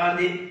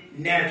responded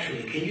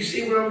naturally. Can you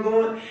see where I'm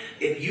going?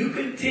 If you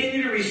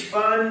continue to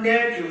respond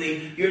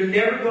naturally, you're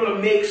never going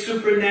to make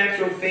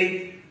supernatural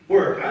faith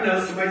work. I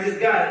know somebody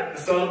just got it. I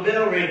saw the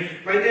bell ring.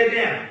 Write that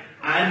down.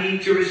 I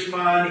need to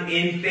respond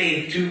in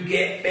faith to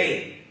get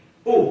faith.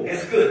 Oh,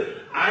 that's good.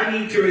 I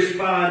need to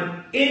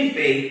respond in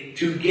faith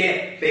to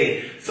get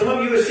faith. Some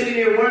of you are sitting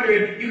there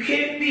wondering, you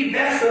can't be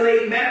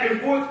vacillating back and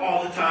forth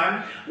all the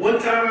time. One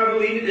time I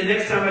believe it, the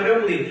next time I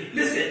don't believe it.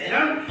 Listen, and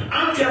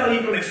I'm telling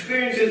you from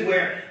experiences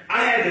where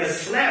I had to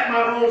slap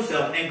my own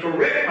self and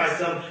correct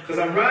myself because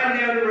I'm riding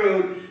down the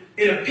road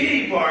in a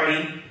pity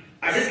party.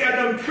 I just got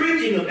done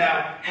preaching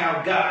about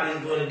how God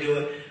is going to do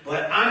it.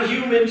 But I'm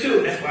human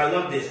too. That's why I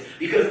love this.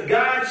 Because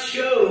God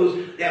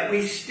shows that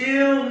we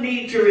still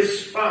need to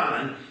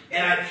respond.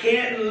 And I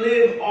can't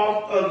live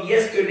off of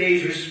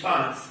yesterday's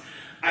response.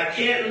 I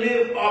can't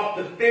live off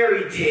the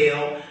fairy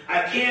tale.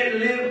 I can't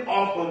live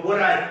off of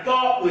what I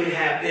thought would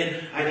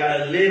happen. I got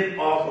to live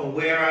off of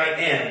where I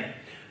am.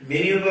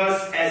 Many of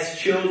us as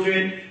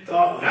children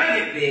thought, when I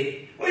get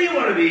big, what do you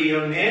want to be,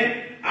 young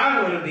man?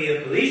 I want to be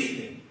a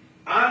policeman.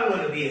 I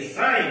want to be a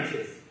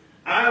scientist.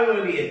 I want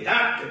to be a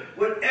doctor.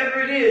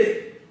 Whatever it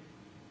is,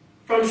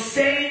 from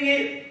saying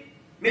it,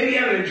 maybe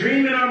having a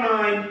dream in our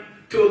mind,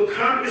 to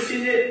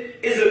accomplishing it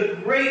is a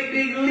great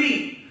big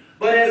leap.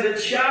 But as a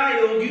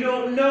child, you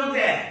don't know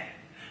that.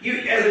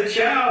 As a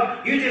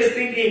child, you're just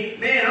thinking,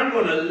 man, I'm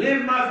going to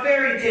live my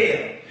fairy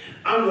tale.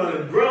 I'm going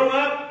to grow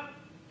up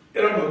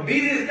and I'm going to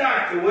be this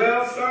doctor.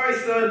 Well, sorry,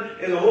 son,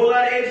 there's a whole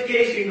lot of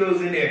education goes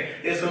in there.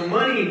 There's some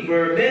money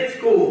for med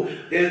school.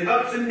 There's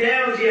ups and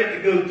downs you have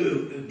to go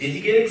through. Did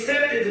you get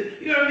accepted?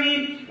 You know what I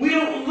mean? We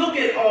don't look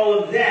at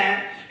all of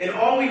that, and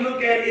all we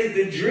look at is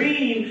the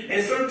dream,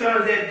 and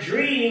sometimes that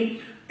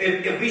dream,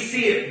 if we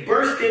see it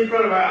burst in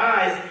front of our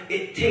eyes,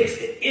 it takes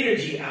the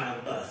energy out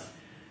of us.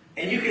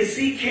 And you can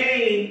see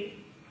Cain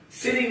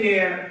sitting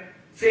there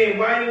saying,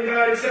 why didn't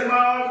God accept my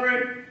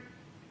offering?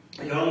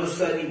 And all of a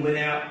sudden he went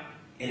out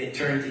and it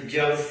turned to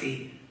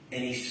jealousy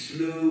and he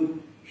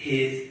slew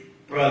his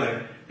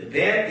brother. The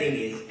bad thing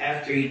is,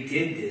 after he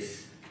did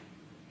this,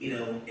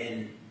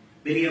 and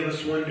many of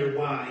us wonder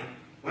why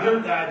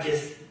don't God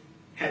just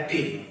have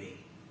pity on me?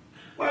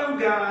 Why don't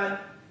God,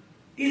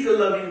 he's a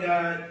loving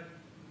God.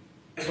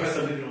 That's why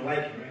some people don't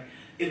like him, right?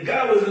 If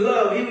God was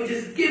love, he would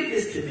just give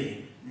this to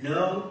me.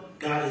 No,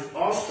 God is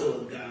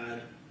also a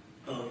God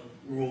of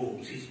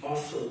rules. He's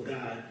also a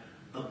God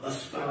of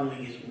us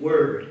following his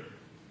word.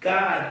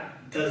 God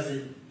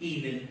doesn't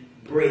even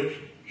break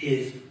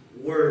his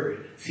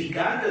word. See,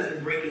 God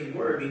doesn't break his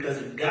word because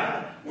if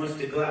God wants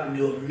to go out and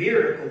do a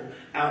miracle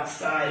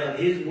outside of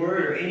his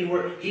word or any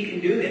word, he can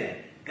do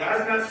that.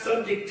 God's not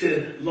subject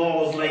to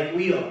laws like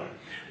we are.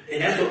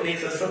 And that's what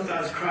makes us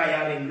sometimes cry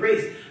out in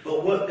grace.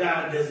 But what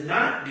God does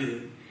not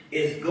do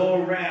is go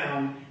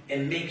around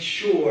and make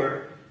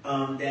sure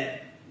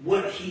that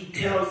what he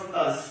tells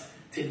us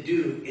to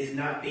do is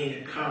not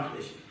being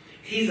accomplished.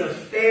 He's a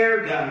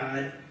fair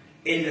God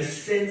in the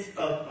sense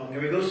of, I'm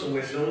going to go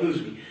somewhere, so don't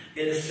lose me,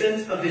 in the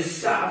sense of his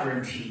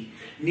sovereignty,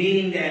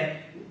 meaning that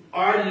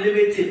our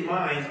limited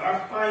minds,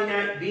 our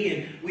finite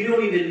being, we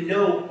don't even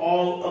know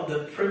all of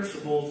the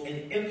principles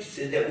and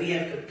emphasis that we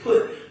have to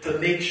put to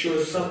make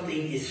sure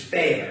something is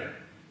fair,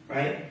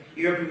 right?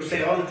 You hear people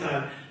say all the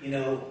time,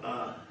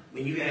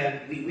 when you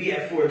have, we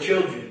have 4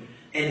 children,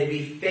 and to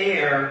be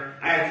fair,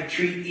 I have to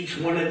treat each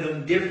one of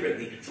them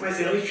differently. Somebody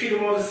said, don't you treat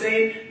them all the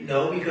same?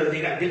 No, because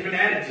they got different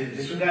attitudes.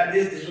 This one got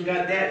this one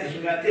got that, this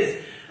one got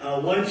this.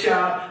 One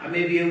child, I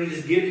may be able to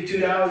just give you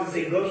 $2 and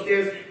say, go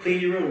upstairs, clean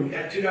your room. You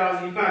got $2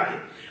 in your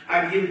pocket. I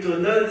can give it to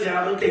another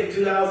child, they'll take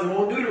 $2 and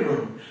won't do the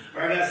room.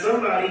 Or I got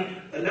somebody,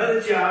 another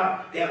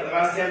child, that if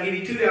I say I'll give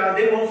you $2,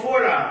 they want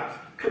 $4.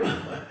 Come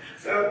on.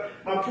 So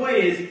my point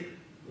is,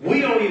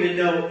 we don't even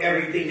know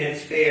everything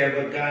that's fair,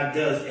 but God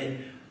does.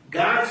 And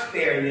God's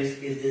fairness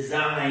is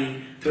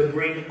designed to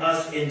bring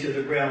us into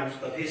the realms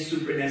of his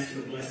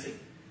supernatural blessing.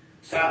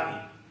 Stop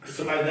me. Because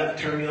somebody got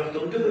to turn me off.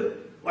 Don't do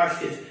it.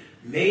 Watch this.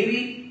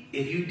 Maybe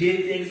if you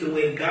did things the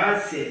way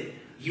God said,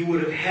 you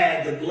would have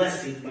had the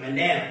blessing by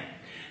now.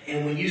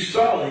 And when you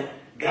saw it,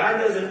 God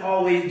doesn't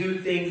always do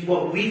things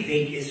what we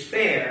think is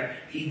fair.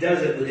 He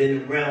does it within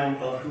the realm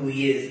of who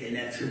he is, and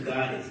that's who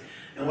God is.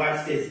 And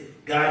watch this.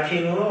 God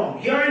came along.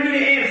 He already knew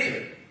the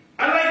answer.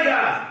 I like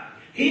God.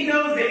 He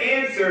knows the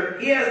answer.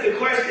 He has the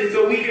question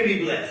so we can be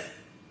blessed.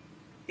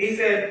 He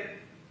said,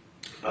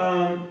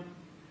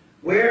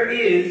 where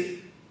is,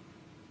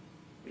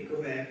 let me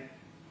go back.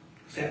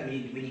 What's that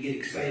mean when you get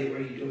excited?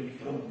 What are you doing on your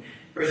phone?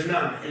 Verse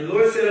 9, and the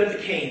Lord said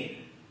unto Cain,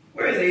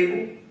 Where is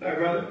Abel, thy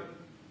brother?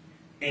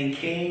 And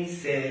Cain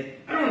said,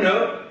 I don't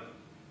know.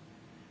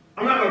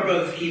 I'm not my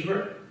brother's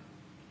keeper.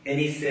 And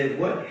he said,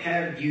 what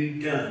have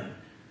you done?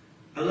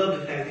 I love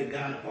the fact that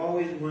God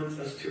always wants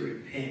us to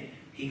repent.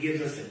 He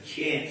gives us a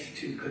chance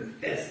to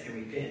confess and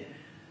repent.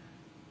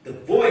 The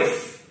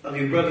voice of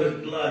your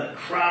brother's blood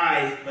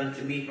cries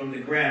unto me from the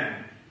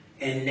ground,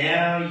 and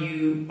now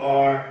you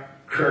are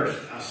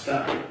cursed. I'll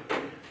stop.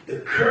 The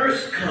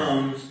curse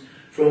comes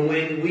from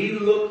when we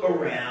look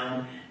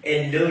around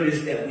and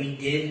notice that we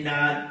did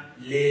not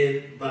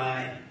live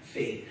by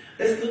faith.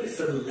 Let's look at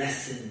some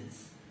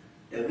lessons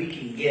that we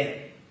can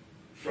get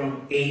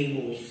from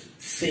Abel's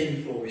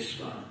sinful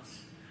response.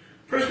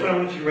 First, what I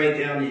want you to write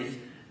down is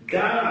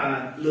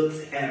God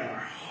looks at our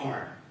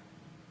heart.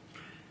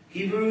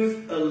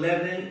 Hebrews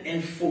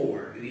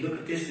 11:4. If you look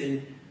at this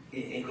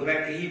and go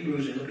back to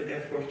Hebrews and look at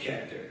that 4th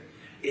chapter,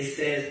 it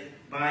says,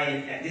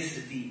 this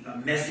is the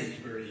Message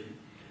version.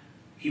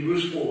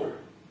 Hebrews 4,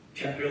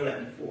 chapter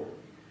 11:4.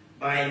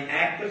 By an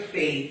act of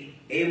faith,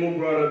 Abel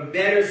brought a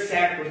better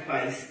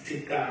sacrifice to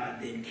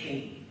God than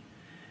Cain.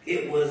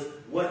 It was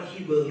what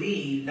he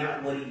believed,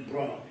 not what he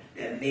brought,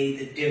 that made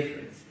the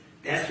difference.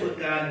 That's what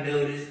God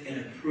noticed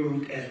and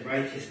approved as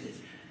righteousness.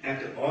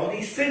 After all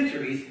these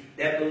centuries,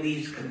 that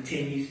belief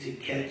continues to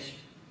catch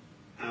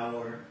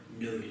our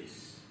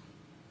notice.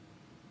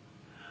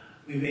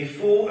 We may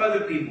fool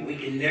other people. We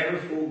can never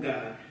fool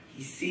God.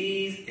 He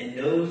sees and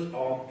knows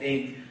all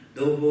things.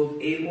 Though both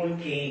Abel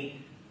and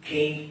Cain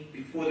came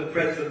before the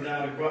presence of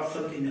God and brought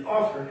something to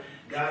offer,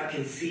 God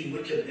can see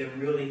which of them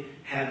really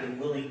have the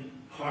willing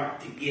heart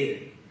to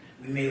give.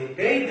 We may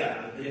obey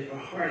God, but if our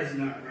heart is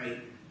not right,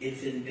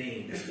 it's in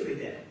vain. Let's look at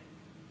that.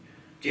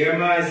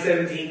 Jeremiah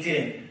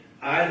 17:10.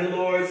 I, the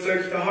Lord,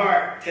 search the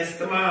heart, test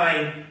the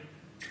mind,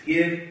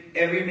 give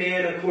every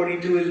man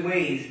according to his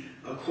ways,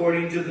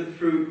 according to the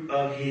fruit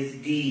of his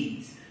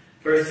deeds.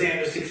 1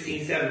 Samuel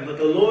 16:7. But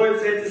the Lord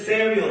said to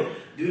Samuel,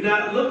 do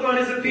not look on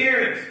his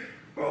appearance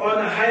or on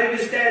the height of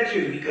his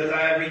stature, because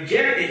I have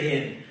rejected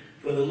him.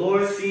 For the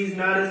Lord sees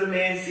not as a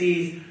man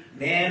sees.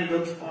 Man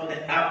looks on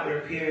the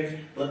outward appearance,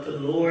 but the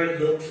Lord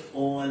looks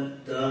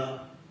on the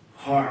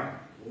heart.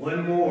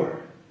 One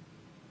more.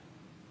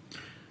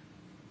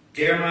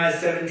 Jeremiah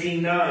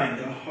 17:9.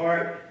 The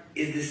heart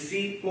is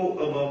deceitful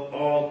above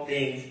all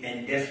things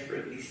and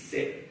desperately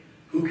sick.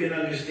 Who can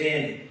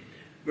understand it?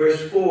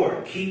 Verse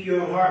 4. Keep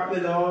your heart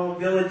with all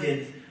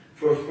diligence,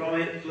 for from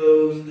it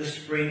flows the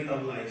spring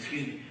of life.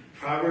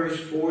 Proverbs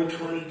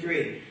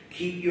 4:23.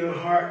 Keep your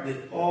heart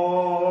with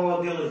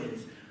all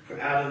diligence, for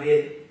out of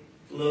it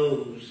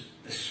flows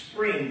the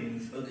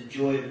springs of the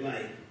joy of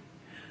life.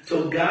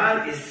 So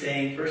God is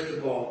saying, first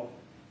of all,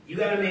 you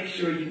got to make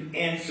sure you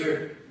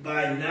answer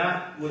by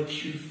not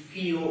what you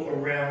feel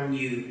around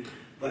you,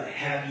 but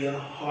have your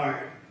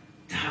heart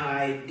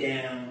tied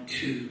down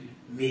to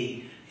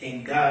me.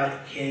 And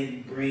God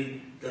can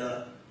bring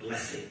the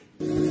blessing.